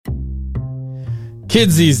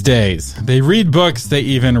Kids these days, they read books, they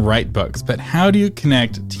even write books. But how do you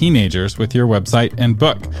connect teenagers with your website and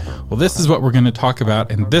book? Well, this is what we're going to talk about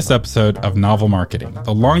in this episode of Novel Marketing,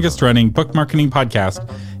 the longest running book marketing podcast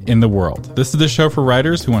in the world. This is the show for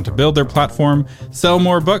writers who want to build their platform, sell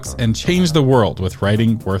more books, and change the world with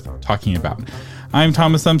writing worth talking about. I'm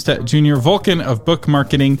Thomas Umstead, Jr., Vulcan of Book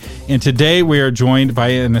Marketing, and today we are joined by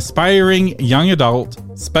an aspiring young adult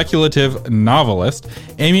speculative novelist,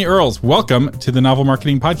 Amy Earls. Welcome to the Novel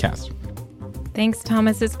Marketing Podcast. Thanks,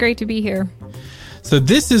 Thomas. It's great to be here. So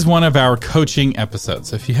this is one of our coaching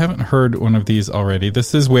episodes. If you haven't heard one of these already,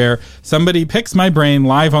 this is where somebody picks my brain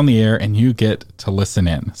live on the air and you get to listen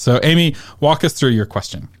in. So Amy, walk us through your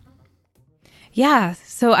question. Yeah.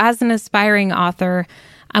 So as an aspiring author,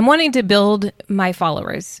 I'm wanting to build my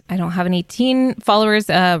followers. I don't have any teen followers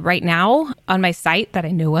right now on my site that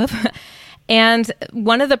I know of. And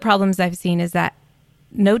one of the problems I've seen is that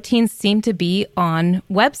no teens seem to be on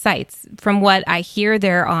websites. From what I hear,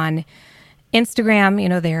 they're on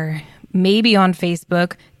Instagram, they're maybe on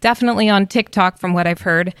Facebook, definitely on TikTok from what I've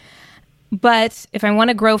heard. But if I want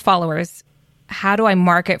to grow followers, how do I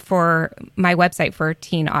market for my website for a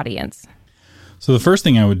teen audience? So the first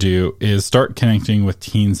thing I would do is start connecting with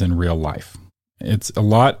teens in real life. It's a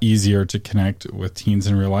lot easier to connect with teens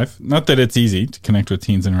in real life. Not that it's easy to connect with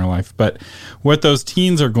teens in real life, but what those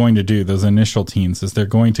teens are going to do, those initial teens, is they're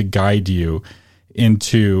going to guide you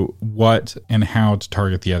into what and how to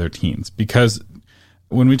target the other teens. Because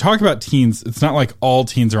when we talk about teens, it's not like all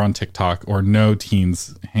teens are on TikTok or no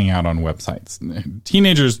teens hang out on websites.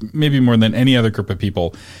 Teenagers, maybe more than any other group of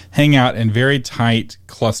people, hang out in very tight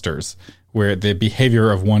clusters where the behavior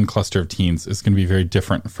of one cluster of teens is going to be very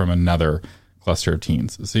different from another cluster of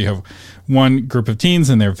teens. So you have one group of teens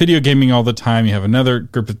and they're video gaming all the time. You have another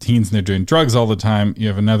group of teens and they're doing drugs all the time. You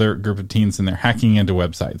have another group of teens and they're hacking into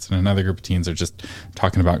websites. And another group of teens are just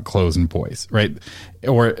talking about clothes and boys, right?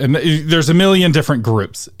 And there's a million different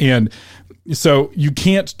groups. And so you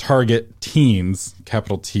can't target teens,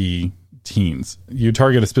 capital T, teens. You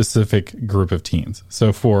target a specific group of teens.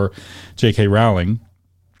 So for J.K. Rowling,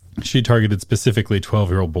 she targeted specifically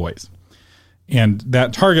 12-year-old boys. And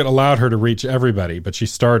that target allowed her to reach everybody, but she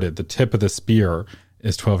started, the tip of the spear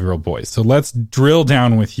is 12-year-old boys. So let's drill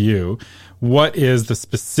down with you. What is the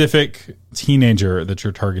specific teenager that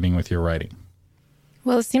you're targeting with your writing?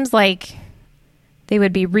 Well, it seems like they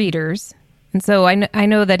would be readers. And so I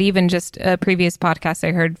know that even just a previous podcast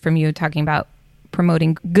I heard from you talking about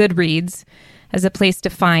promoting Goodreads as a place to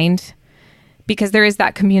find, because there is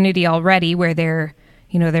that community already where they're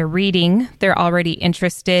reading, they're already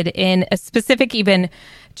interested in a specific even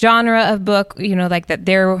genre of book, like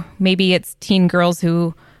that maybe it's teen girls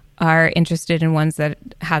who are interested in ones that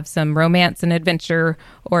have some romance and adventure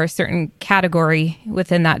or a certain category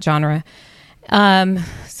within that genre.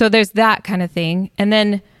 So there's that kind of thing. And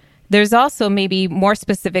then there's also maybe more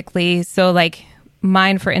specifically, so like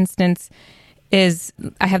mine, for instance, is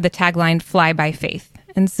I have the tagline, Fly by Faith.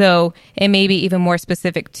 And so it may be even more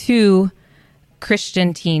specific to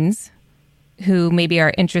Christian teens who maybe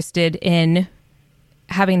are interested in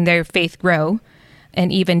having their faith grow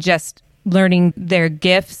and even just learning their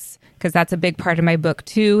gifts, because that's a big part of my book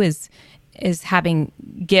too, is having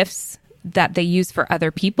gifts that they use for other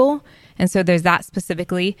people. And so there's that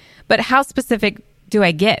specifically. But how specific do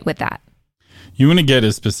I get with that? You want to get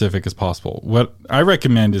as specific as possible. What I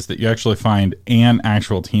recommend is that you actually find an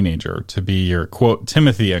actual teenager to be your, quote,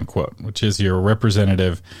 Timothy, end quote, which is your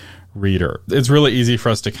representative reader. It's really easy for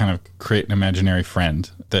us to kind of create an imaginary friend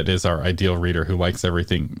that is our ideal reader who likes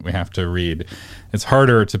everything we have to read. It's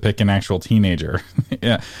harder to pick an actual teenager.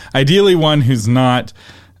 Yeah. Ideally one who's not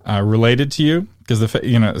related to you, because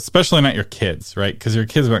especially not your kids, right? Because your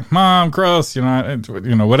kids are like, Mom, gross,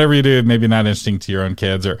 whatever you do, maybe not interesting to your own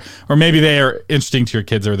kids, or maybe they are interesting to your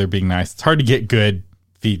kids or they're being nice. It's hard to get good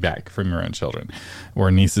feedback from your own children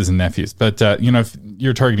or nieces and nephews. But, if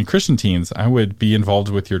you're targeting Christian teens, I would be involved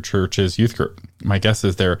with your church's youth group. My guess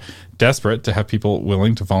is they're desperate to have people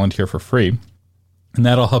willing to volunteer for free. And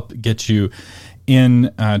that'll help get you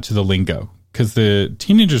in to the lingo. Because the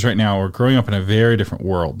teenagers right now are growing up in a very different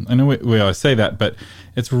world. I know we always say that, but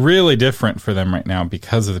it's really different for them right now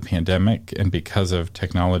because of the pandemic and because of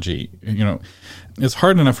technology. It's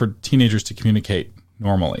hard enough for teenagers to communicate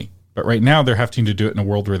normally. But right now, they're having to do it in a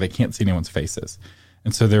world where they can't see anyone's faces.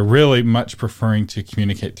 And so they're really much preferring to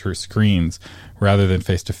communicate through screens rather than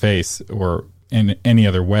face-to-face or in any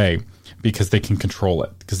other way, because they can control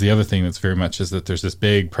it. Because the other thing that's very much is that there's this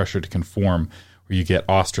big pressure to conform, where or you get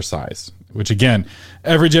ostracized, which again,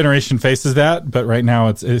 every generation faces that, but right now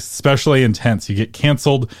it's especially intense. You get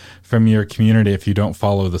canceled from your community if you don't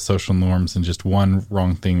follow the social norms, and just one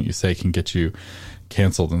wrong thing that you say can get you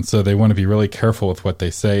canceled. And so they want to be really careful with what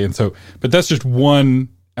they say. And so, but that's just one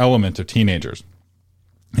element of teenagers.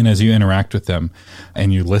 And as you interact with them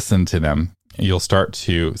and you listen to them, you'll start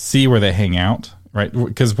to see where they hang out, right?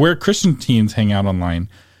 Because where Christian teens hang out online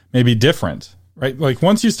may be different, right? Like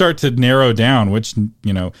once you start to narrow down which,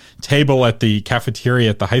 table at the cafeteria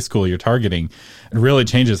at the high school you're targeting, it really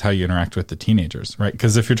changes how you interact with the teenagers, right?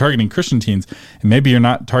 Because if you're targeting Christian teens, and maybe you're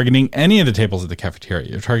not targeting any of the tables at the cafeteria,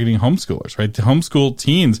 you're targeting homeschoolers, right? The homeschool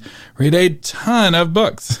teens read a ton of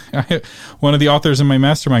books. One of the authors in my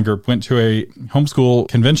mastermind group went to a homeschool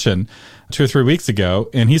convention 2 or 3 weeks ago,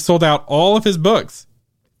 and he sold out all of his books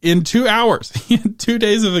in 2 hours. He had 2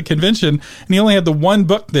 days of a convention, and he only had the one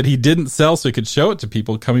book that he didn't sell so he could show it to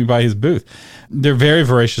people coming by his booth. They're very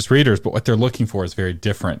voracious readers, but what they're looking for is very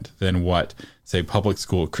different than what, say, public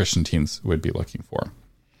school Christian teens would be looking for.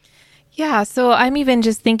 Yeah, so I'm even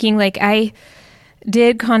just thinking, like, I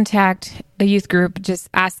did contact a youth group just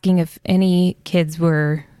asking if any kids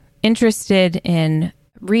were interested in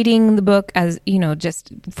reading the book, as,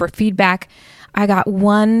 just for feedback. I got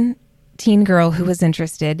one teen girl who was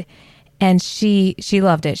interested, and she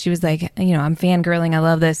loved it. She was like, I'm fangirling. I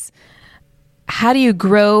love this. How do you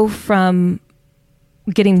grow from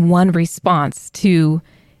getting one response to,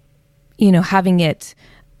 having it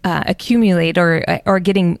accumulate or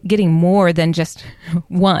getting more than just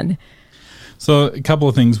one? So a couple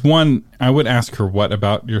of things. One, I would ask her what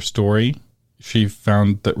about your story she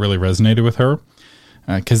found that really resonated with her,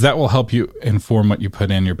 because that will help you inform what you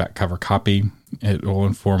put in your back cover copy. It will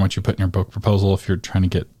inform what you put in your book proposal if you're trying to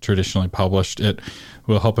get traditionally published. It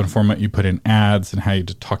will help inform what you put in ads and how you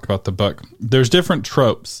talk about the book. There's different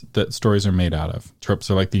tropes that stories are made out of. Tropes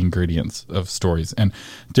are like the ingredients of stories, and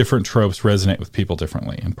different tropes resonate with people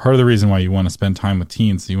differently. And part of the reason why you want to spend time with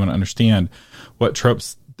teens is you want to understand what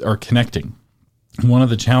tropes are connecting. One of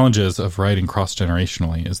the challenges of writing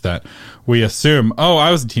cross-generationally is that we assume,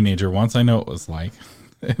 I was a teenager once, I know what it was like.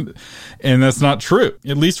 And that's not true.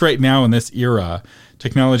 At least right now in this era,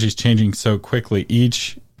 technology is changing so quickly.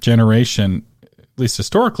 Each generation, at least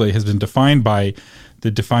historically, has been defined by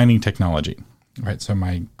the defining technology, right? So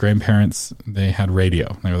my grandparents, they had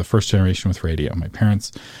radio. They were the first generation with radio. My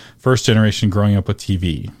parents, first generation growing up with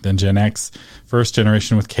TV. Then Gen X, first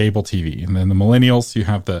generation with cable TV. And then the millennials, you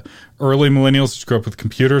have the early millennials who grew up with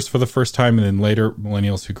computers for the first time, and then later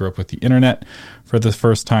millennials who grew up with the internet for the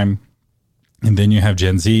first time. And then you have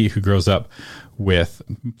Gen Z who grows up with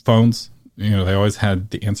phones. They always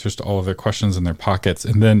had the answers to all of their questions in their pockets.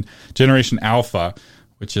 And then Generation Alpha,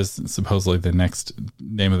 which is supposedly the next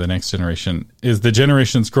name of the next generation, is the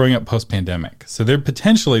generations growing up post-pandemic. So they're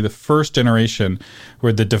potentially the first generation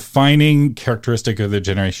where the defining characteristic of their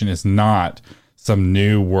generation is not some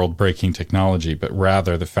new world-breaking technology, but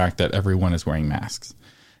rather the fact that everyone is wearing masks.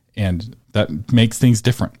 And that makes things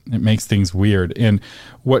different. It makes things weird. And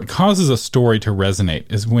what causes a story to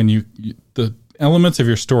resonate is when the elements of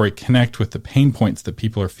your story connect with the pain points that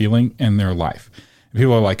people are feeling in their life. And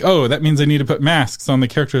people are like, that means I need to put masks on the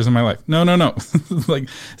characters in my life. No. Like,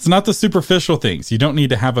 it's not the superficial things. You don't need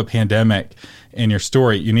to have a pandemic in your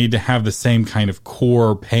story. You need to have the same kind of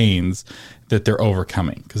core pains that they're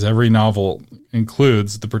overcoming. Because every novel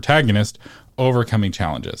includes the protagonist overcoming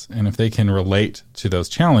challenges. And if they can relate to those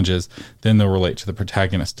challenges, then they'll relate to the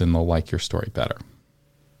protagonist and they'll like your story better.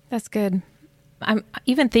 That's good. I'm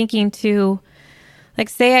even thinking too, like,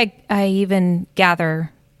 say I even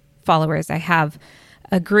gather followers. I have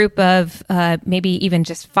a group of maybe even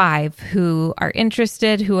just 5 who are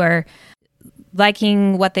interested, who are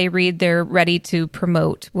liking what they read. They're ready to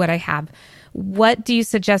promote what I have. What do you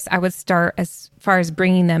suggest I would start as far as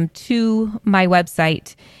bringing them to my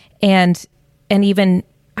website? And even,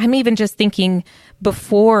 I'm even just thinking,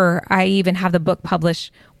 before I even have the book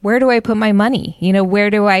published, where do I put my money? Where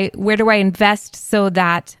do I invest so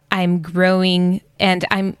that I'm growing, and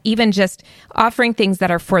I'm even just offering things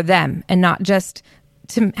that are for them and not just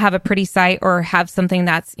to have a pretty site or have something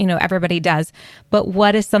that's, everybody does. But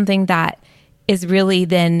what is something that is really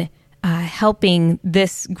then helping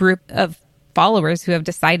this group of followers who have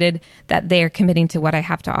decided that they are committing to what I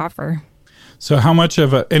have to offer? So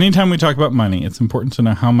anytime we talk about money, it's important to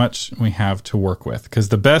know how much we have to work with, because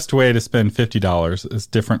the best way to spend $50 is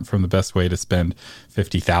different from the best way to spend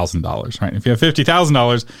 $50,000, right? If you have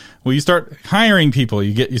 $50,000, well, you start hiring people.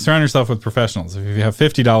 You surround yourself with professionals. If you have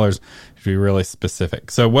 $50, you should be really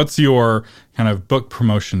specific. So what's your kind of book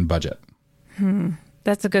promotion budget?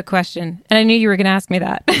 That's a good question. And I knew you were going to ask me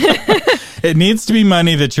that. It needs to be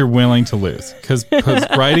money that you're willing to lose, because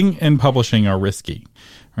writing and publishing are risky,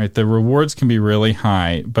 right? The rewards can be really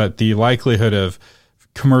high, but the likelihood of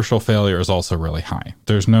commercial failure is also really high.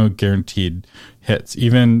 There's no guaranteed hits.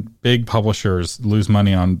 Even big publishers lose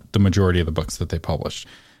money on the majority of the books that they publish.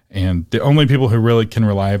 And the only people who really can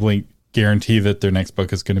reliably guarantee that their next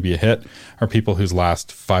book is going to be a hit are people whose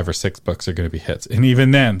last 5 or 6 books are going to be hits. And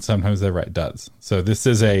even then, sometimes their right does. So this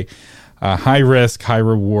is a high risk, high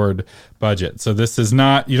reward budget. So this is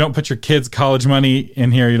not, you don't put your kids' college money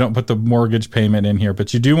in here, you don't put the mortgage payment in here,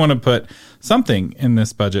 but you do want to put something in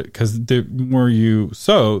this budget, because the more you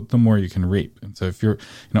sow, the more you can reap. And so if you're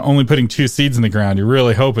only putting 2 seeds in the ground, you're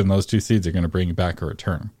really hoping those 2 seeds are going to bring you back a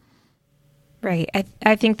return. Right.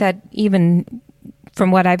 I think that even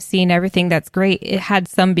from what I've seen, everything that's great, it had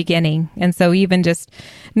some beginning. And so even just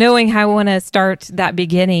knowing how I want to start that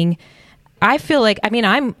beginning, I feel like,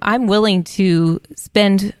 I'm willing to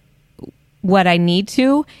spend what I need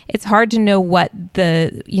to. It's hard to know what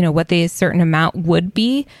the certain amount would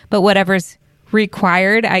be, but whatever's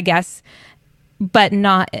required, I guess, but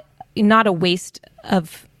not a waste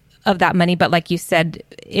of that money. But like you said,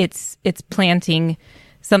 it's planting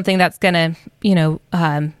something that's going to,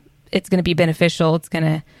 it's going to be beneficial. It's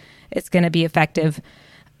going to be effective.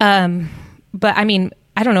 But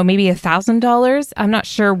I don't know, maybe $1,000. I'm not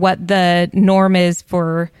sure what the norm is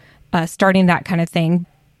for starting that kind of thing.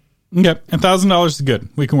 Yeah, $1,000 is good.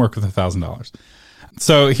 We can work with $1,000.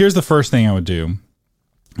 So here's the first thing I would do,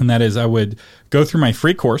 and that is I would go through my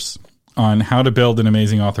free course on how to build an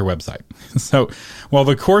amazing author website. So while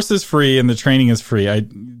the course is free and the training is free,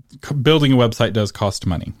 building a website does cost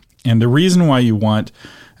money. And the reason why you want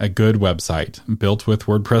a good website built with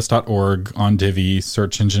WordPress.org on Divi,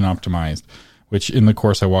 search engine optimized, which in the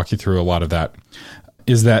course I walk you through a lot of that,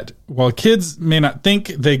 is that while kids may not think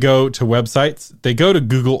they go to websites, they go to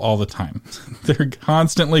Google all the time. They're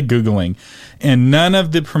constantly Googling, and none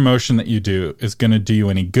of the promotion that you do is going to do you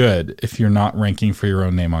any good if you're not ranking for your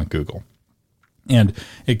own name on Google. And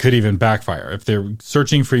it could even backfire. If they're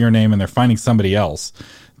searching for your name and they're finding somebody else,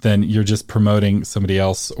 then you're just promoting somebody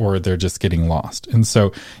else, or they're just getting lost. And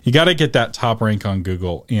so you got to get that top rank on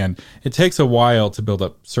Google, and it takes a while to build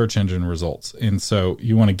up search engine results. And so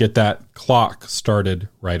you want to get that clock started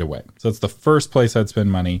right away. So that's the first place I'd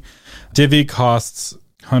spend money. Divi costs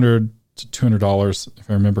 $100 to $200, if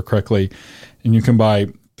I remember correctly, and you can buy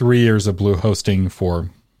 3 years of Blue hosting for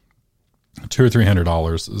 $200 or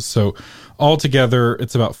 $300. So altogether,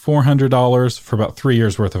 it's about $400 for about 3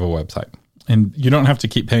 years worth of a website. And you don't have to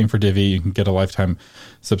keep paying for Divi. You can get a lifetime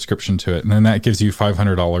subscription to it. And then that gives you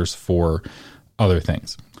 $500 for other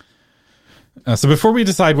things. So before we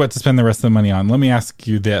decide what to spend the rest of the money on, let me ask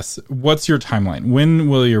you this. What's your timeline? When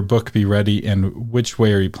will your book be ready, and which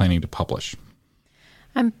way are you planning to publish?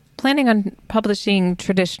 I'm planning on publishing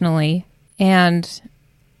traditionally, and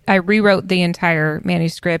I rewrote the entire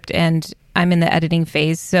manuscript, and I'm in the editing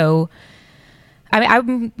phase. So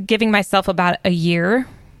I'm giving myself about a year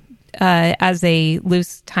as a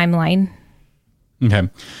loose timeline. Okay.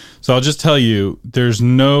 So I'll just tell you, there's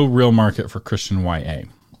no real market for Christian YA,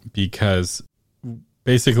 because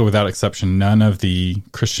basically, without exception, none of the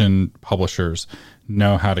Christian publishers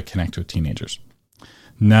know how to connect with teenagers.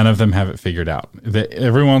 None of them have it figured out.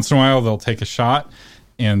 Every once in a while, they'll take a shot,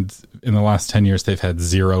 and in the last 10 years, they've had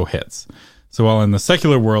 0 hits. So while in the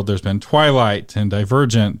secular world, there's been Twilight and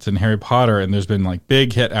Divergent and Harry Potter, and there's been like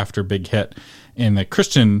big hit after big hit, in the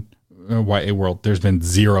Christian YA world, there's been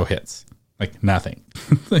 0 hits, like nothing.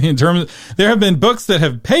 There have been books that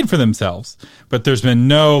have paid for themselves, but there's been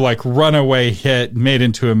no like runaway hit made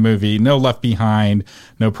into a movie, no Left Behind,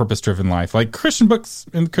 no Purpose-Driven Life. Like Christian books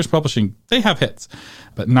in Christian publishing, they have hits,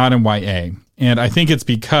 but not in YA. And I think it's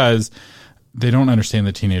because they don't understand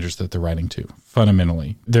the teenagers that they're writing to,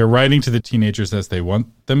 fundamentally. They're writing to the teenagers as they want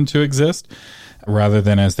them to exist, rather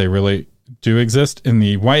than as they really do exist. And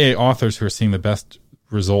the YA authors who are seeing the best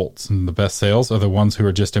results and the best sales are the ones who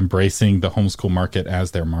are just embracing the homeschool market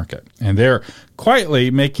as their market. And they're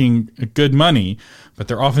quietly making good money, but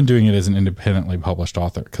they're often doing it as an independently published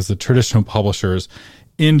author, because the traditional publishers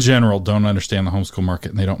in general don't understand the homeschool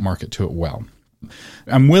market, and they don't market to it well.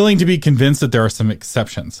 I'm willing to be convinced that there are some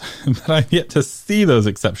exceptions, but I've yet to see those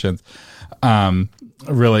exceptions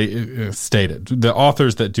really stated. The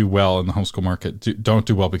authors that do well in the homeschool market don't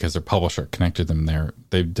do well because their publisher connected them there.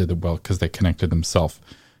 They did well because they connected themselves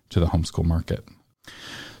to the homeschool market.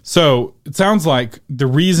 So it sounds like the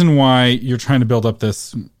reason why you're trying to build up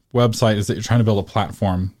this website is that you're trying to build a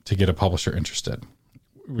platform to get a publisher interested.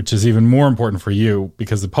 which is even more important for you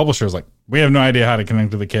because the publisher is like, we have no idea how to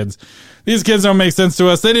connect with the kids. These kids don't make sense to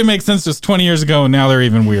us. They didn't make sense to us 20 years ago, and now they're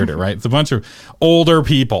even weirder, right? It's a bunch of older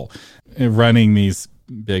people running these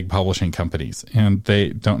big publishing companies, and they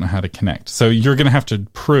don't know how to connect. So you're going to have to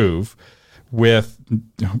prove with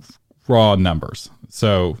raw numbers.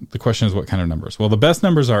 So the question is, what kind of numbers? Well, the best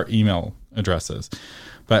numbers are email addresses.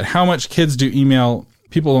 But how much kids do email?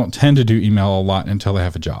 People don't tend to do email a lot until they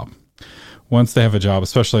have a job. Once they have a job,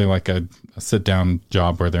 especially like a sit-down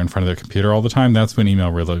job where they're in front of their computer all the time, that's when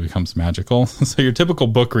email really becomes magical. So your typical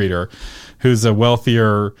book reader who's a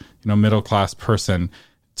wealthier, middle-class person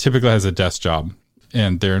typically has a desk job,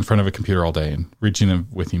 and they're in front of a computer all day, and reaching them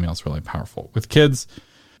with email is really powerful. With kids,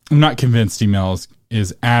 I'm not convinced email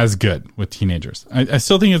is as good with teenagers. I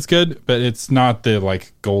still think it's good, but it's not the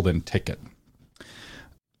golden ticket.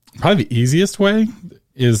 Probably the easiest way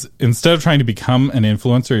is, instead of trying to become an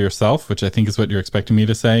influencer yourself, which I think is what you're expecting me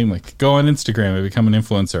to say, like go on Instagram and become an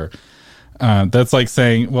influencer. That's like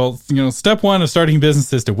saying, well, step one of starting a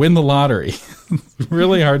business is to win the lottery. It's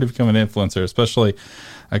really hard to become an influencer, especially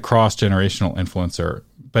a cross-generational influencer.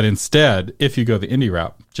 But instead, if you go the indie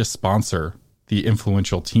route, just sponsor the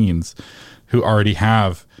influential teens who already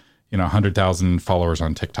have, 100,000 followers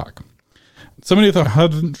on TikTok. Somebody with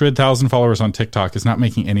 100,000 followers on TikTok is not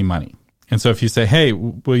making any money. And so if you say, hey,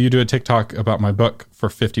 will you do a TikTok about my book for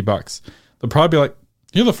 $50? They'll probably be like,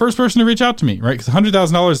 you're the first person to reach out to me, right? Because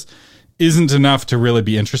 $100,000 isn't enough to really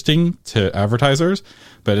be interesting to advertisers,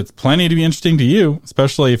 but it's plenty to be interesting to you,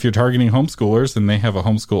 especially if you're targeting homeschoolers and they have a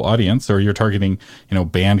homeschool audience, or you're targeting,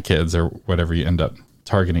 band kids or whatever you end up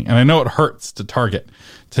targeting. And I know it hurts to target,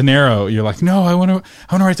 to narrow. You're like, no, I want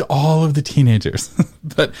to write to all of the teenagers.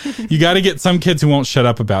 But you got to get some kids who won't shut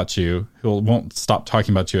up about you, who won't stop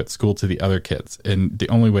talking about you at school to the other kids. And the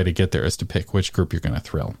only way to get there is to pick which group you're going to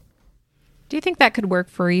thrill. Do you think that could work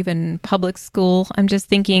for even public school? I'm just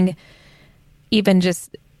thinking, even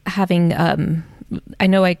just having, I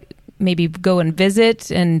know I maybe go and visit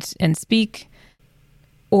and speak,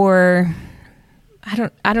 or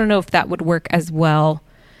I don't know if that would work as well.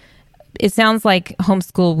 It sounds like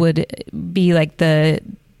homeschool would be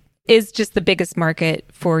is just the biggest market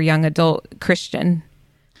for young adult Christian.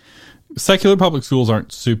 Secular public schools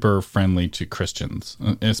aren't super friendly to Christians,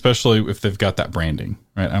 especially if they've got that branding,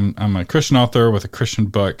 right? I'm a Christian author with a Christian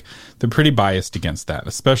book. They're pretty biased against that,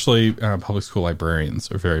 especially public school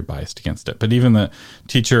librarians are very biased against it. But even the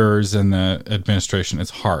teachers and the administration,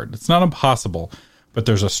 it's hard. It's not impossible, but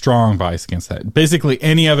there's a strong bias against that. Basically,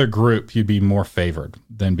 any other group, you'd be more favored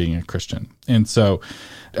than being a Christian. And so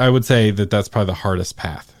I would say that that's probably the hardest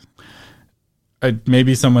path.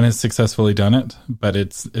 Maybe someone has successfully done it, but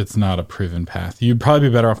it's not a proven path. You'd probably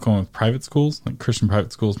be better off going with private schools. Like Christian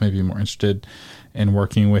private schools may be more interested in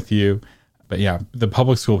working with you. But yeah, the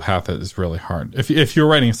public school path is really hard. If you're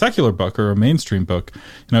writing a secular book or a mainstream book,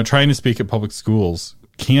 trying to speak at public schools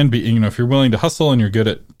can be, if you're willing to hustle and you're good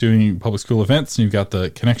at doing public school events and you've got the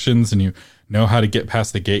connections and you know how to get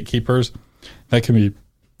past the gatekeepers, that can be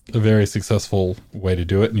a very successful way to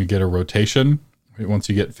do it. And you get a rotation. Once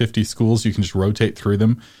you get 50 schools, you can just rotate through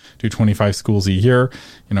them, do 25 schools a year.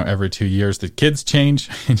 Every 2 years, the kids change,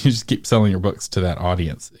 and you just keep selling your books to that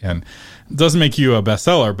audience. And it doesn't make you a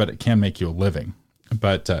bestseller, but it can make you a living.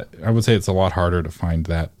 But I would say it's a lot harder to find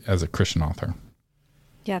that as a Christian author.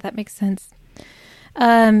 Yeah, that makes sense.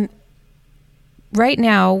 Right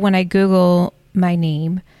now, when I Google my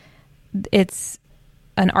name, it's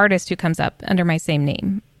an artist who comes up under my same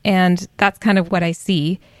name. And that's kind of what I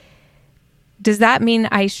see. Does that mean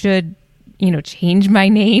I should, change my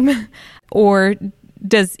name? Or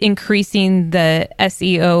does increasing the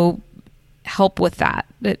SEO help with that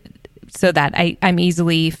so that I'm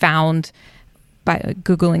easily found by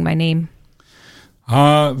Googling my name?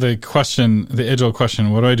 The age-old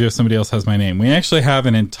question, what do I do if somebody else has my name? We actually have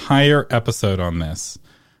an entire episode on this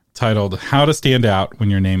titled How to Stand Out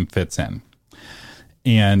When Your Name Fits In.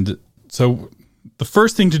 And so the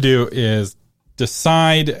first thing to do is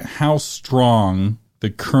decide how strong the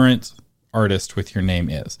current artist with your name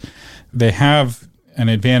is. They have an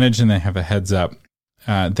advantage and they have a heads up.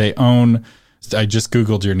 They own, I just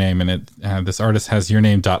Googled your name, and this artist has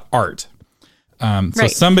yourname.art. So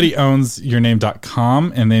somebody owns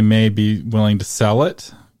yourname.com and they may be willing to sell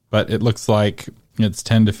it, but it looks like it's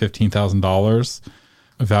 $10,000 to $15,000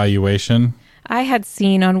 valuation. I had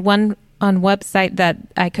seen on one website that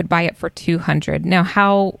I could buy it for $200. Now,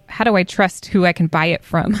 how do I trust who I can buy it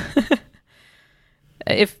from?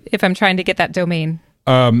 if I'm trying to get that domain.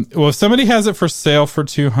 Well, if somebody has it for sale for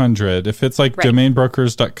 $200, if it's like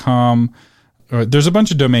domainbrokers.com there's a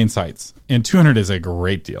bunch of domain sites, and 200 is a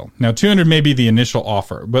great deal. Now, 200 may be the initial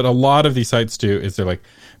offer, but a lot of these sites do is they're like,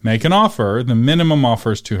 make an offer. The minimum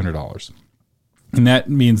offer is $200. And that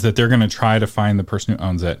means that they're going to try to find the person who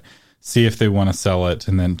owns it, see if they want to sell it,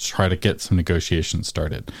 and then try to get some negotiations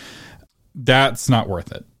started. That's not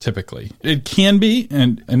worth it, typically. It can be,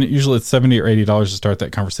 and usually it's $70 or $80 to start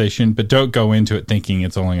that conversation, but don't go into it thinking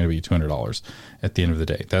it's only going to be $200 at the end of the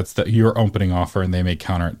day. That's your opening offer, and they may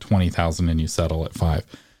counter at $20,000 and you settle at $5,000.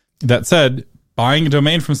 That said, buying a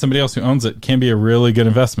domain from somebody else who owns it can be a really good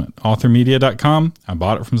investment. Authormedia.com, I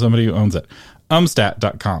bought it from somebody who owns it.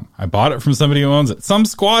 Umstat.com, I bought it from somebody who owns it. Some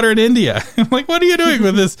squatter in India. I'm like, what are you doing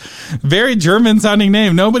with this very German sounding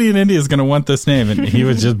name? Nobody in India is going to want this name. And he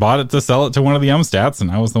was just bought it to sell it to one of the Umstats, and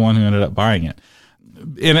I was the one who ended up buying it.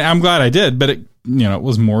 And I'm glad I did, but it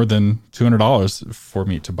was more than $200 for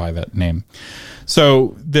me to buy that name.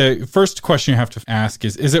 So the first question you have to ask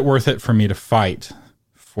is it worth it for me to fight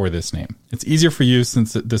for this name? It's easier for you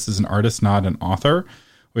since this is an artist, not an author,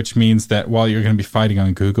 which means that while you're going to be fighting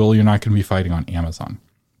on Google, you're not going to be fighting on Amazon.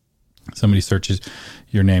 Somebody searches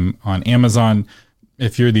your name on Amazon.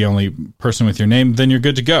 If you're the only person with your name, then you're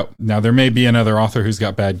good to go. Now, there may be another author who's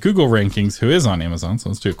got bad Google rankings who is on Amazon. So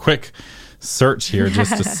let's do a quick search here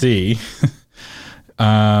just to see.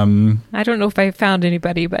 I don't know if I found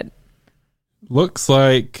anybody, but looks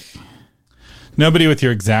like nobody with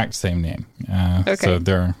your exact same name. Okay. So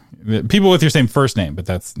there are people with your same first name, but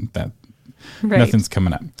that. Right. Nothing's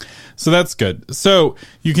coming up. So that's good. So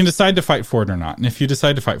you can decide to fight for it or not. And if you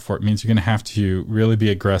decide to fight for it, it means you're going to have to really be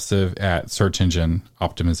aggressive at search engine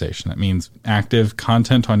optimization. That means active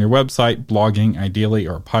content on your website, blogging ideally,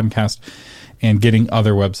 or a podcast, and getting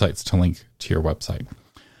other websites to link to your website.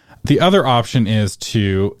 The other option is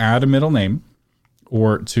to add a middle name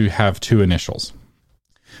or to have two initials.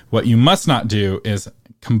 What you must not do is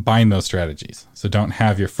combine those strategies. So don't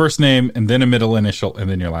have your first name and then a middle initial and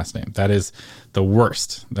then your last name. That is the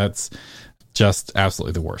worst. That's just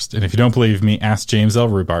absolutely the worst. And if you don't believe me, ask James L.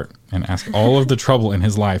 Rubart and ask all of the trouble in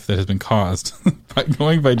his life that has been caused by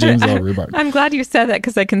going by James L. Rubart. I'm glad you said that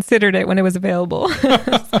because I considered it when it was available.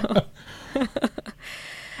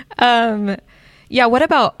 Yeah, what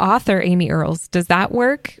about author Amy Earls? Does that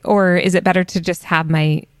work? Or is it better to just have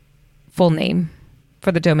my full name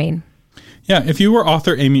for the domain? Yeah, if you were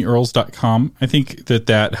authoramyearls.com, I think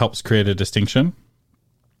that helps create a distinction.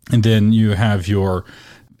 And then you have your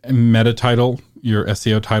meta title, your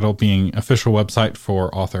SEO title being official website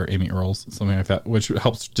for author Amy Earls, something like that, which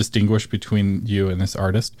helps distinguish between you and this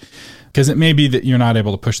artist. Because it may be that you're not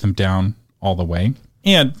able to push them down all the way.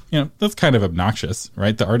 And, that's kind of obnoxious,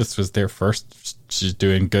 right? The artist was there first. She's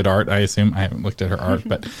doing good art, I assume. I haven't looked at her art,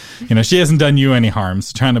 but, she hasn't done you any harm.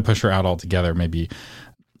 So trying to push her out altogether maybe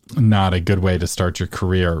not a good way to start your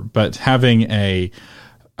career. But having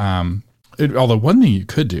although one thing you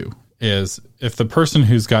could do is if the person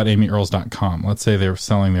who's got amyearls.com, let's say they're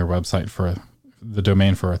selling their website for the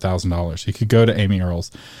domain for $1,000, you could go to Amy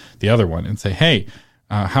Earls, the other one, and say, hey,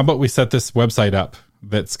 how about we set this website up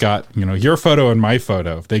that's got, your photo and my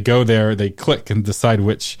photo. If they go there, they click and decide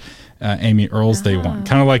which Amy Earls they want.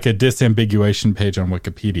 Kind of like a disambiguation page on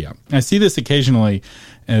Wikipedia. I see this occasionally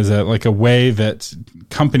as a way that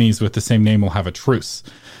companies with the same name will have a truce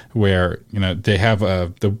where, they have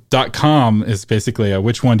the .com is basically a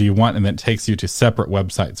which one do you want, and then it takes you to separate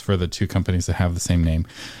websites for the two companies that have the same name.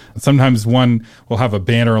 Sometimes one will have a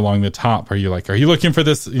banner along the top. Are you looking for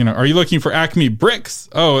this? Are you looking for Acme Bricks?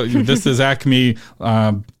 Oh, this is Acme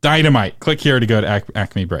Dynamite. Click here to go to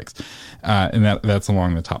Acme Bricks. And that's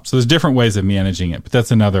along the top. So there's different ways of managing it, but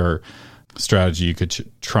that's another strategy you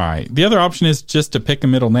could try. The other option is just to pick a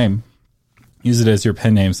middle name. Use it as your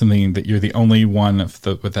pen name, something that you're the only one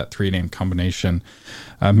with that three-name combination.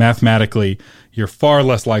 Mathematically, you're far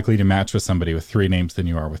less likely to match with somebody with three names than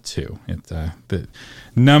you are with two. The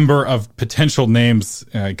number of potential names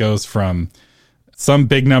goes from some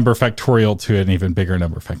big number factorial to an even bigger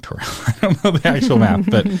number factorial. I don't know the actual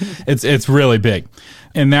math, but it's really big.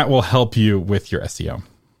 And that will help you with your SEO.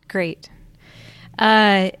 Great.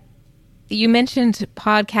 You mentioned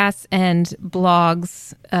podcasts and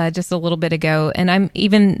blogs just a little bit ago, and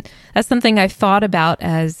that's something I've thought about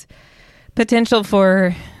as potential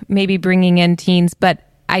for maybe bringing in teens, but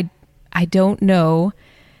I don't know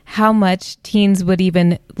how much teens would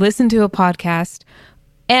even listen to a podcast,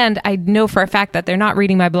 and I know for a fact that they're not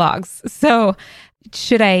reading my blogs. So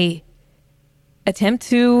should I attempt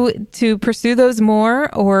to pursue those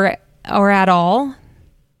more or at all?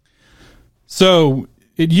 So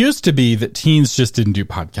it used to be that teens just didn't do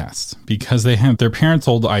podcasts because they had their parents'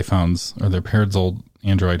 old iPhones or their parents' old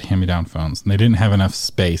Android hand-me-down phones, and they didn't have enough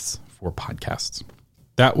space for podcasts.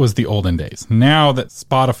 That was the olden days. Now that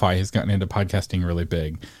Spotify has gotten into podcasting really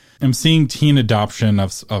big, I'm seeing teen adoption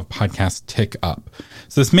of podcasts tick up.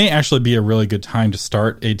 So this may actually be a really good time to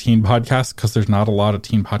start a teen podcast, because there's not a lot of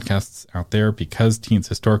teen podcasts out there, because teens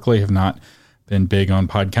historically have not been big on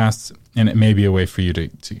podcasts, and it may be a way for you to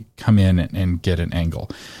come in and get an angle.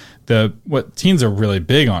 What teens are really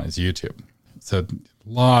big on is YouTube. So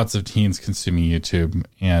lots of teens consuming YouTube,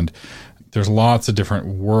 and there's lots of different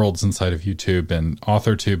worlds inside of YouTube, and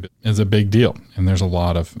AuthorTube is a big deal. And there's a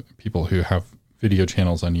lot of people who have video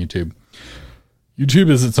channels on YouTube. YouTube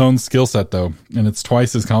is its own skill set, though, and it's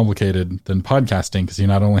twice as complicated than podcasting, because you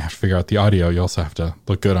not only have to figure out the audio, you also have to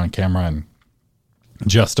look good on camera and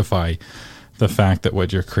justify the fact that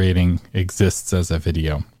what you're creating exists as a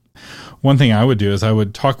video. One thing I would do is I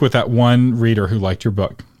would talk with that one reader who liked your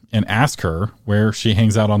book and ask her where she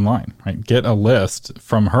hangs out online, right? Get a list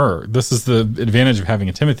from her. This is the advantage of having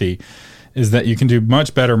a Timothy, is that you can do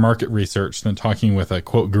much better market research than talking with a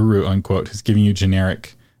quote guru unquote who's giving you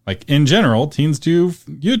generic, like in general, teens do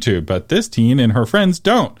YouTube, but this teen and her friends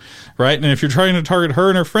don't, right? And if you're trying to target her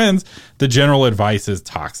and her friends, the general advice is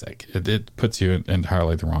toxic. It puts you in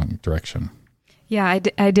entirely the wrong direction. Yeah,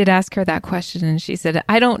 I did ask her that question, and she said,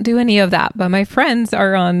 I don't do any of that, but my friends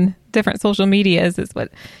are on different social medias, is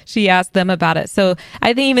what she asked them about it. So I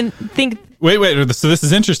didn't even think... Wait. So this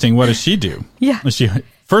is interesting. What does she do? Yeah.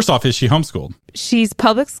 First off, is she homeschooled? She's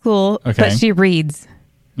public school, okay, but she reads.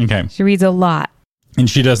 Okay. She reads a lot. And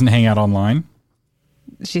she doesn't hang out online?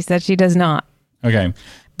 She said she does not. Okay.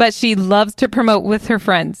 But she loves to promote with her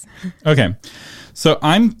friends. Okay. So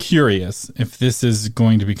I'm curious if this is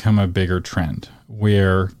going to become a bigger trend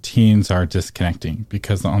where teens are disconnecting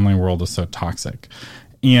because the online world is so toxic.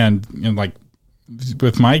 And like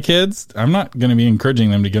with my kids, I'm not going to be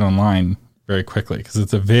encouraging them to get online very quickly, because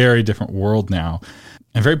it's a very different world now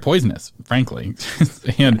and very poisonous, frankly.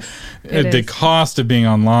 And the cost of being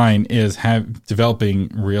online is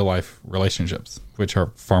developing real life relationships, which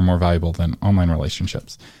are far more valuable than online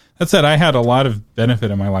relationships. That said, I had a lot of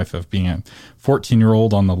benefit in my life of being a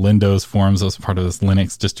 14-year-old on the Windows forums. I was part of this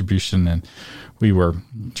Linux distribution, and we were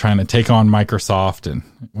trying to take on Microsoft, and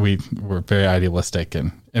we were very idealistic,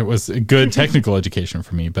 and it was a good technical education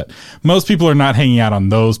for me. But most people are not hanging out on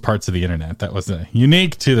those parts of the internet. That was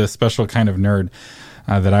unique to the special kind of nerd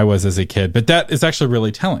that I was as a kid. But that is actually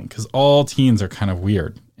really telling, because all teens are kind of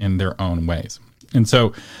weird in their own ways. And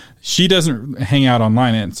so she doesn't hang out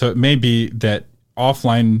online, and so it may be that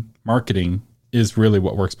offline marketing is really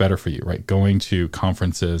what works better for you, right? Going to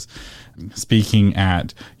conferences, speaking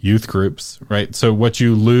at youth groups, right? So what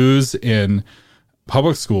you lose in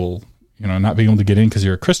public school, not being able to get in because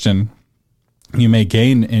you're a Christian, you may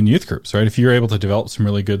gain in youth groups, right? If you're able to develop some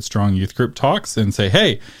really good, strong youth group talks and say,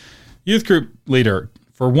 hey, youth group leader,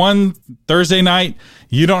 for one Thursday night,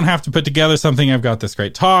 you don't have to put together something. I've got this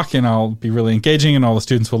great talk, and I'll be really engaging, and all the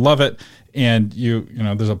students will love it. And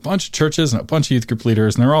there's a bunch of churches and a bunch of youth group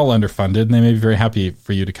leaders, and they're all underfunded, and they may be very happy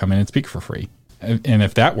for you to come in and speak for free. And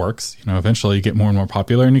if that works, eventually you get more and more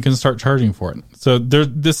popular, and you can start charging for it. So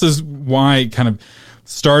this is why kind of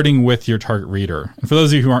starting with your target reader. And for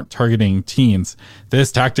those of you who aren't targeting teens,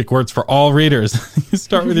 this tactic works for all readers. You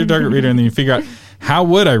start with your target reader, and then you figure out, how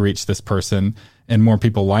would I reach this person and more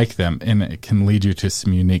people like them? And it can lead you to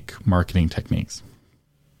some unique marketing techniques.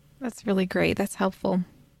 That's really great. That's helpful.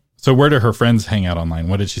 So where do her friends hang out online?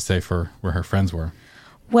 What did she say for where her friends were?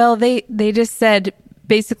 Well, they just said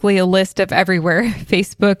basically a list of everywhere,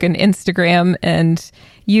 Facebook and Instagram and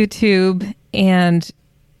YouTube. And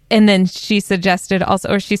then she suggested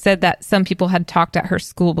also, or she said that some people had talked at her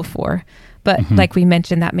school before. But like we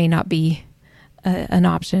mentioned, that may not be an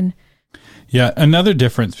option. Yeah, another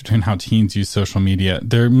difference between how teens use social media,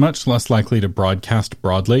 they're much less likely to broadcast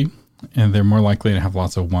broadly, and they're more likely to have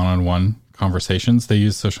lots of one-on-one conversations. They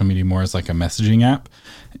use social media more as like a messaging app,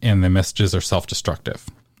 and the messages are self-destructive,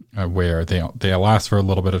 where they last for a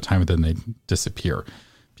little bit of time, but then they disappear,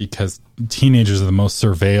 because teenagers are the most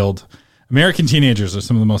surveilled. American teenagers are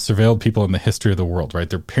some of the most surveilled people in the history of the world, right?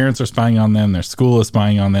 Their parents are spying on them, their school is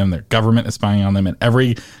spying on them, their government is spying on them, and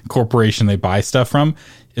every corporation they buy stuff from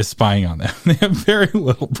is spying on them. They have very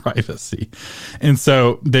little privacy. And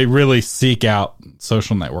so they really seek out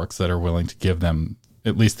social networks that are willing to give them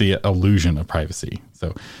at least the illusion of privacy.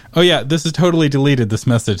 So, oh yeah, this is totally deleted, this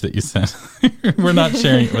message that you sent. We're not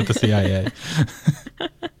sharing it with the CIA.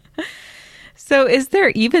 So is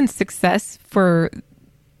there even success for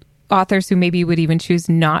authors who maybe would even choose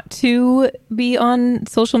not to be on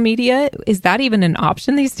social media? Is that even an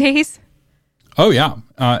option these days? Oh, yeah.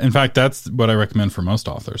 In fact, that's what I recommend for most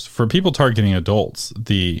authors. For people targeting adults,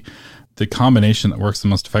 the the combination that works the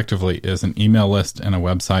most effectively is an email list and a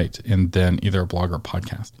website, and then either a blog or a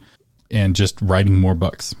podcast, and just writing more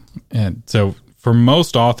books. And so for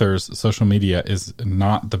most authors, social media is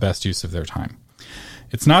not the best use of their time.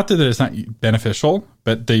 It's not that it's not beneficial,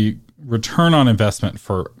 but the return on investment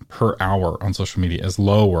for per hour on social media is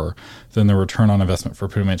lower than the return on investment for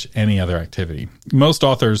pretty much any other activity. Most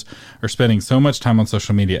authors are spending so much time on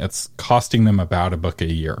social media, it's costing them about a book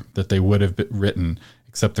a year that they would have written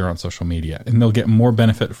except they're on social media. And they'll get more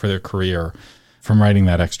benefit for their career from writing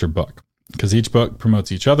that extra book, because each book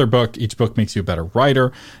promotes each other book. Each book makes you a better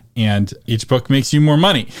writer, and each book makes you more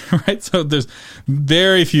money, right? So there's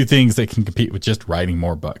very few things that can compete with just writing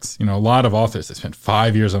more books. You know, a lot of authors, they spend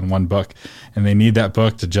 5 years on one book, and they need that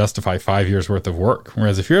book to justify 5 years worth of work.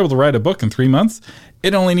 Whereas if you're able to write a book in 3 months,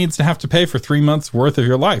 it only needs to have to pay for 3 months worth of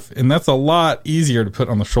your life. And that's a lot easier to put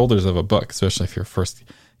on the shoulders of a book, especially if you're first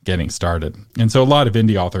getting started. And so a lot of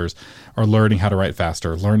indie authors are learning how to write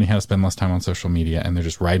faster, learning how to spend less time on social media, and they're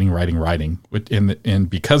just writing. And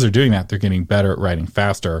because they're doing that, they're getting better at writing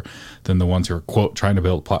faster than the ones who are, quote, trying to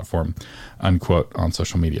build a platform, unquote, on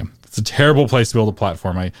social media. It's a terrible place to build a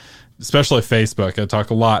platform. Especially Facebook, I talk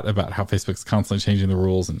a lot about how Facebook's constantly changing the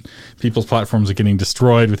rules, and people's platforms are getting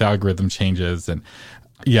destroyed with algorithm changes. And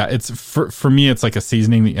yeah, it's for me, it's like a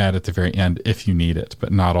seasoning that you add at the very end if you need it,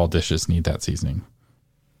 but not all dishes need that seasoning.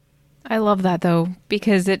 I love that, though,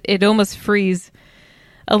 because it almost frees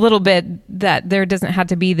a little bit that there doesn't have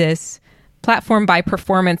to be this platform by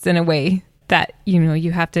performance in a way that, you know,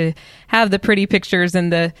 you have to have the pretty pictures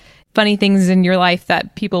and the funny things in your life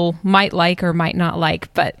that people might like or might not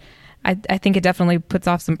like. But I think it definitely puts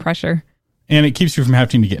off some pressure. And it keeps you from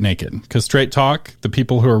having to get naked, because straight talk, the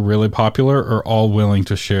people who are really popular are all willing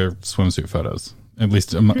to share swimsuit photos, at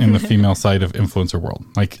least in the female side of influencer world.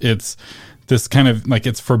 Like, it's this kind of like,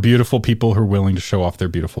 it's for beautiful people who are willing to show off their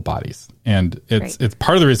beautiful bodies. And it's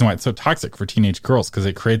part of the reason why it's so toxic for teenage girls, because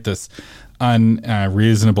they create this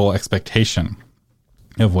unreasonable expectation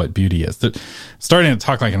of what beauty is. Starting to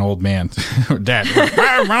talk like an old man, Dad,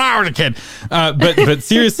 when I was a kid. But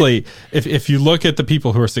seriously, if you look at the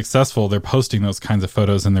people who are successful, they're posting those kinds of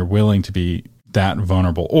photos and they're willing to be that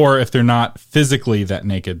vulnerable. Or if they're not physically that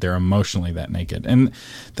naked, they're emotionally that naked. And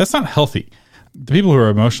that's not healthy. The people who are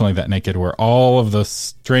emotionally that naked, where all of the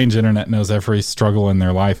strange internet knows every struggle in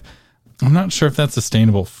their life, I'm not sure if that's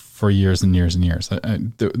sustainable for years and years and years.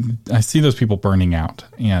 I see those people burning out,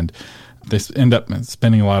 and they end up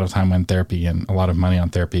spending a lot of time on therapy and a lot of money on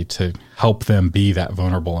therapy to help them be that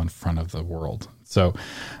vulnerable in front of the world. So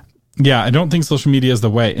yeah, I don't think social media is the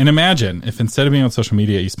way. And imagine if instead of being on social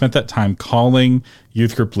media, you spent that time calling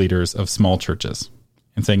youth group leaders of small churches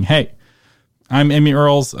and saying, hey, I'm Amy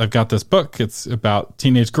Earls. I've got this book. It's about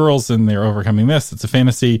teenage girls and they're overcoming this. It's a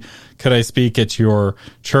fantasy. Could I speak at your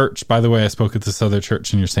church? By the way, I spoke at this other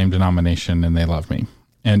church in your same denomination and they love me.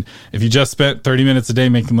 And if you just spent 30 minutes a day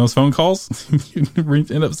making those phone calls, you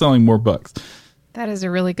end up selling more books. That is a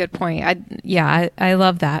really good point. I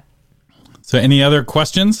love that. So any other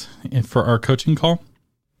questions for our coaching call?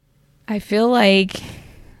 I feel like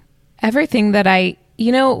everything that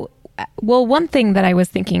one thing that I was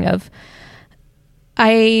thinking of,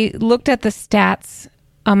 I looked at the stats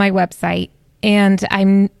on my website, and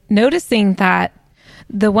I'm noticing that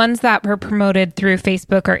the ones that were promoted through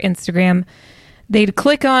Facebook or Instagram, they'd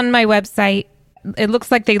click on my website. It looks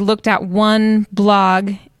like they looked at one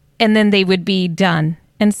blog and then they would be done.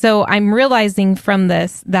 And so I'm realizing from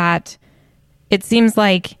this that it seems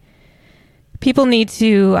like people need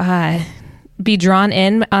to be drawn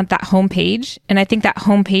in on that homepage. And I think that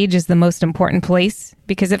homepage is the most important place,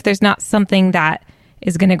 because if there's not something that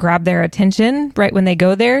is going to grab their attention right when they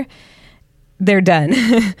go there, they're done.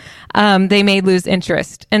 They may lose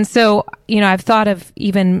interest. And so, I've thought of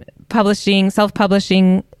even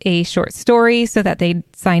self-publishing a short story so that they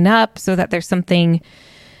sign up, so that there's something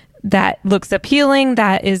that looks appealing,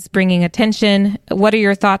 that is bringing attention. What are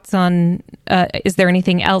your thoughts on, is there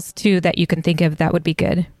anything else too that you can think of that would be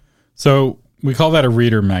good? So we call that a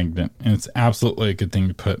reader magnet, and it's absolutely a good thing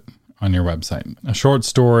to put on your website. A short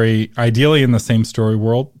story, ideally in the same story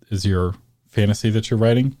world as your fantasy that you're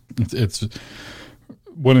writing. It's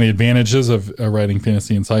one of the advantages of writing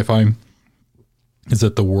fantasy and sci-fi is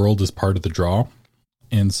that the world is part of the draw.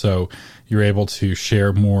 And so you're able to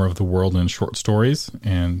share more of the world in short stories,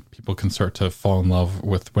 and people can start to fall in love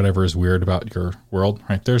with whatever is weird about your world,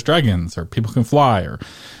 right? There's dragons, or people can fly, or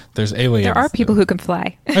there's aliens. There are people who can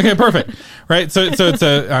fly. Okay, perfect. Right. So it's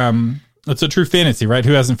It's a true fantasy, right?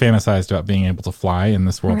 Who hasn't fantasized about being able to fly? And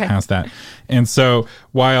this world has that. And so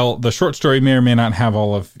while the short story may or may not have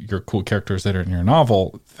all of your cool characters that are in your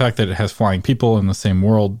novel, the fact that it has flying people in the same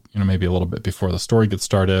world, maybe a little bit before the story gets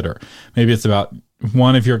started, or maybe it's about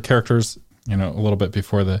one of your characters, a little bit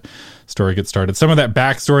before the story gets started. Some of that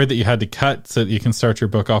backstory that you had to cut so that you can start your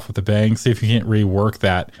book off with a bang. See if you can't rework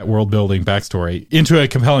that world building backstory into a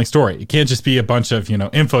compelling story. It can't just be a bunch of,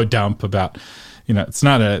 info dump about, it's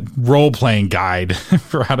not a role-playing guide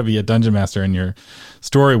for how to be a dungeon master in your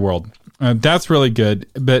story world. That's really good.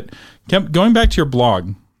 But going back to your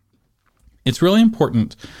blog, it's really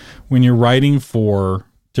important when you're writing for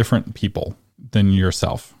different people than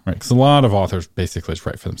yourself, right? Because a lot of authors basically just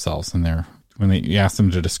write for themselves, and when you ask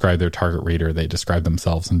them to describe their target reader, they describe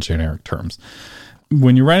themselves in generic terms.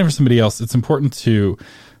 When you're writing for somebody else, it's important to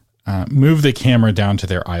move the camera down to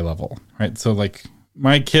their eye level, right? So like,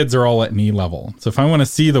 my kids are all at knee level. So if I want to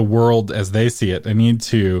see the world as they see it, I need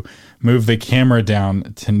to move the camera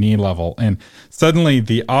down to knee level. And suddenly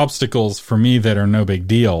the obstacles for me that are no big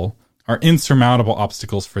deal are insurmountable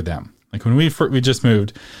obstacles for them. Like when we just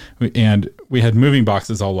moved and we had moving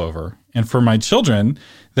boxes all over. And for my children,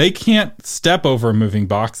 they can't step over a moving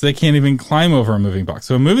box. They can't even climb over a moving box.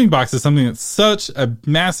 So a moving box is something that's such a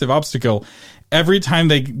massive obstacle. Every time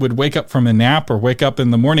they would wake up from a nap or wake up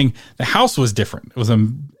in the morning, the house was different. It was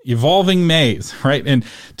an evolving maze, right? And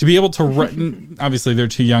to be able to write, obviously they're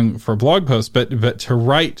too young for a blog post, but to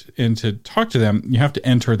write and to talk to them, you have to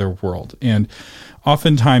enter their world. And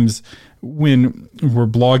oftentimes when we're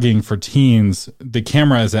blogging for teens, the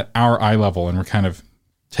camera is at our eye level and we're kind of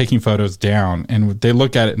taking photos down, and they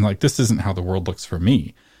look at it and like, this isn't how the world looks for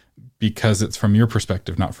me, because it's from your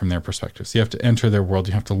perspective, not from their perspective. So you have to enter their world.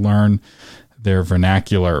 You have to learn their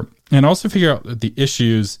vernacular and also figure out the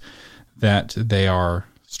issues that they are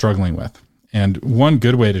struggling with. And one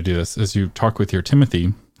good way to do this is you talk with your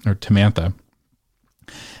Tamantha,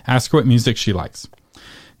 ask her what music she likes,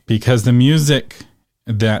 because the music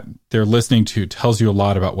that they're listening to tells you a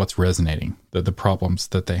lot about what's resonating, the problems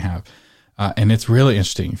that they have. And it's really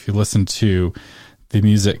interesting. If you listen to the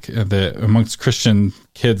music, amongst Christian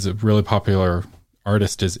kids, a really popular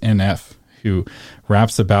artist is NF, who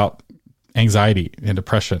raps about anxiety and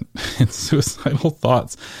depression and suicidal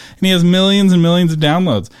thoughts. And he has millions and millions of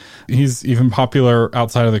downloads. He's even popular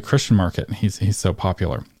outside of the Christian market. He's so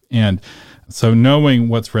popular. And so knowing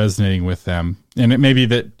what's resonating with them, and it may be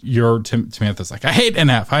that your Tamantha's like, I hate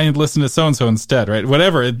NF. I listen to so-and-so instead, right?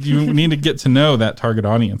 Whatever. You need to get to know that target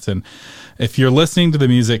audience. And if you're listening to the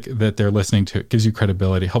music that they're listening to, it gives you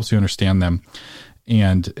credibility, helps you understand them.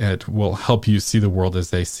 And it will help you see the world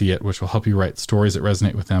as they see it, which will help you write stories that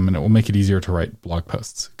resonate with them. And it will make it easier to write blog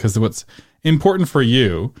posts, because what's important for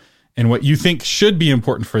you and what you think should be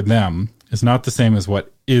important for them is not the same as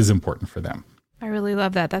what is important for them. I really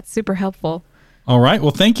love that. That's super helpful. All right. Well,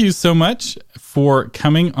 thank you so much for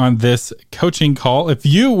coming on this coaching call. If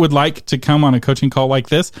you would like to come on a coaching call like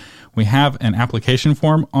this, we have an application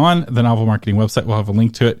form on the Novel Marketing website. We'll have a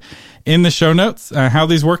link to it in the show notes. How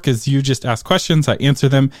these work is you just ask questions, I answer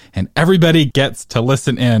them, and everybody gets to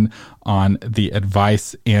listen in on the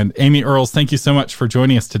advice. And Amy Earls, thank you so much for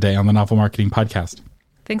joining us today on the Novel Marketing Podcast.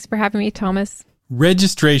 Thanks for having me, Thomas.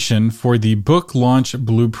 Registration for the book launch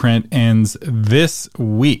blueprint ends this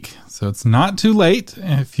week. So it's not too late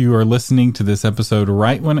if you are listening to this episode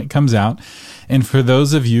right when it comes out. And for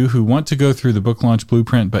those of you who want to go through the book launch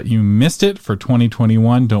blueprint, but you missed it for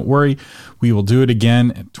 2021, don't worry. We will do it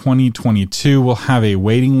again in 2022. We'll have a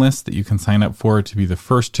waiting list that you can sign up for to be the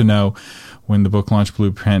first to know when the book launch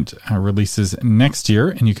blueprint releases next year.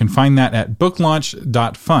 And you can find that at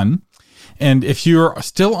booklaunch.fun. And if you're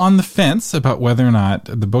still on the fence about whether or not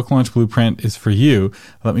the book launch blueprint is for you,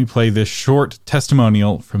 let me play this short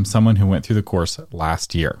testimonial from someone who went through the course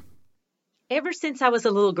last year. Ever since I was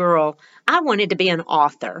a little girl, I wanted to be an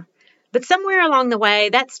author. But somewhere along the way,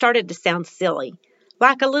 that started to sound silly,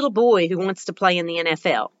 like a little boy who wants to play in the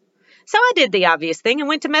NFL. So I did the obvious thing and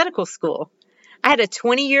went to medical school. I had a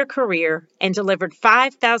 20-year career and delivered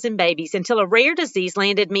 5,000 babies until a rare disease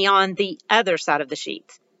landed me on the other side of the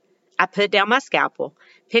sheets. I put down my scalpel,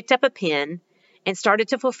 picked up a pen, and started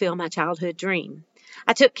to fulfill my childhood dream.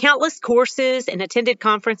 I took countless courses and attended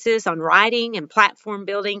conferences on writing and platform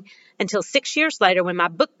building until 6 years later when my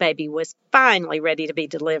book baby was finally ready to be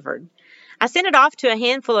delivered. I sent it off to a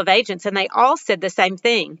handful of agents and they all said the same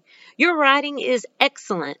thing. Your writing is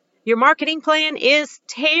excellent. Your marketing plan is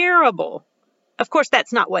terrible. Of course,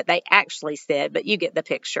 that's not what they actually said, but you get the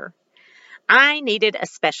picture. I needed a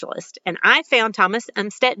specialist, and I found Thomas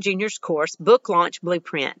Umstattd Jr.'s course, Book Launch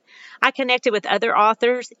Blueprint. I connected with other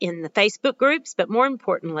authors in the Facebook groups, but more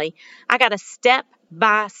importantly, I got a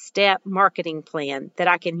step-by-step marketing plan that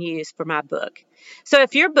I can use for my book. So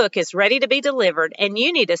if your book is ready to be delivered and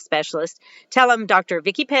you need a specialist, tell them Dr.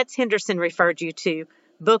 Vicki Petts Henderson referred you to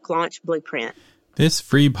Book Launch Blueprint. This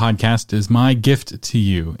free podcast is my gift to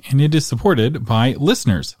you, and it is supported by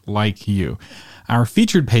listeners like you. Our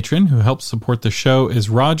featured patron who helps support the show is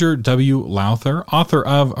Roger W. Lowther, author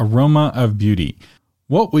of Aroma of Beauty.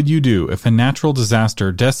 What would you do if a natural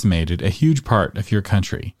disaster decimated a huge part of your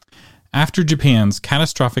country? After Japan's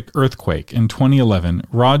catastrophic earthquake in 2011,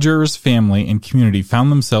 Roger's family and community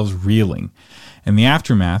found themselves reeling. In the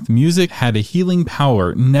aftermath, music had a healing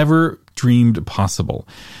power never dreamed possible.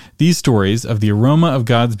 These stories of the aroma of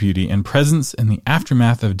God's beauty and presence in the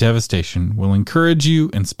aftermath of devastation will encourage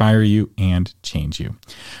you, inspire you, and change you.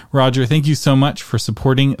 Roger, thank you so much for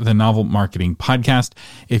supporting the Novel Marketing Podcast.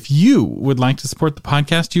 If you would like to support the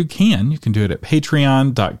podcast, you can. You can do it at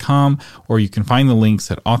patreon.com, or you can find the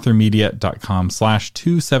links at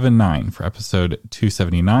authormedia.com/279 for episode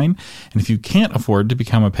 279. And if you can't afford to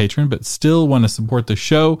become a patron but still want to support the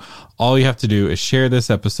show, all you have to do is share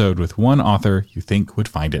this episode with one author you think would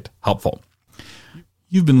find it helpful.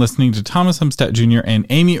 You've been listening to Thomas Umstattd Jr. and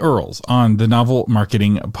Amy Earls on the Novel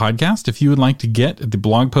Marketing Podcast. If you would like to get the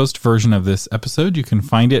blog post version of this episode, you can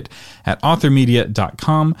find it at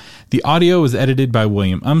authormedia.com. The audio was edited by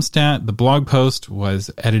William Umstattd. The blog post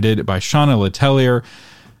was edited by Shauna Letellier.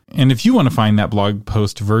 And if you want to find that blog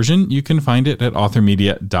post version, you can find it at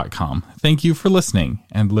authormedia.com. Thank you for listening,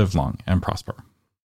 and live long and prosper.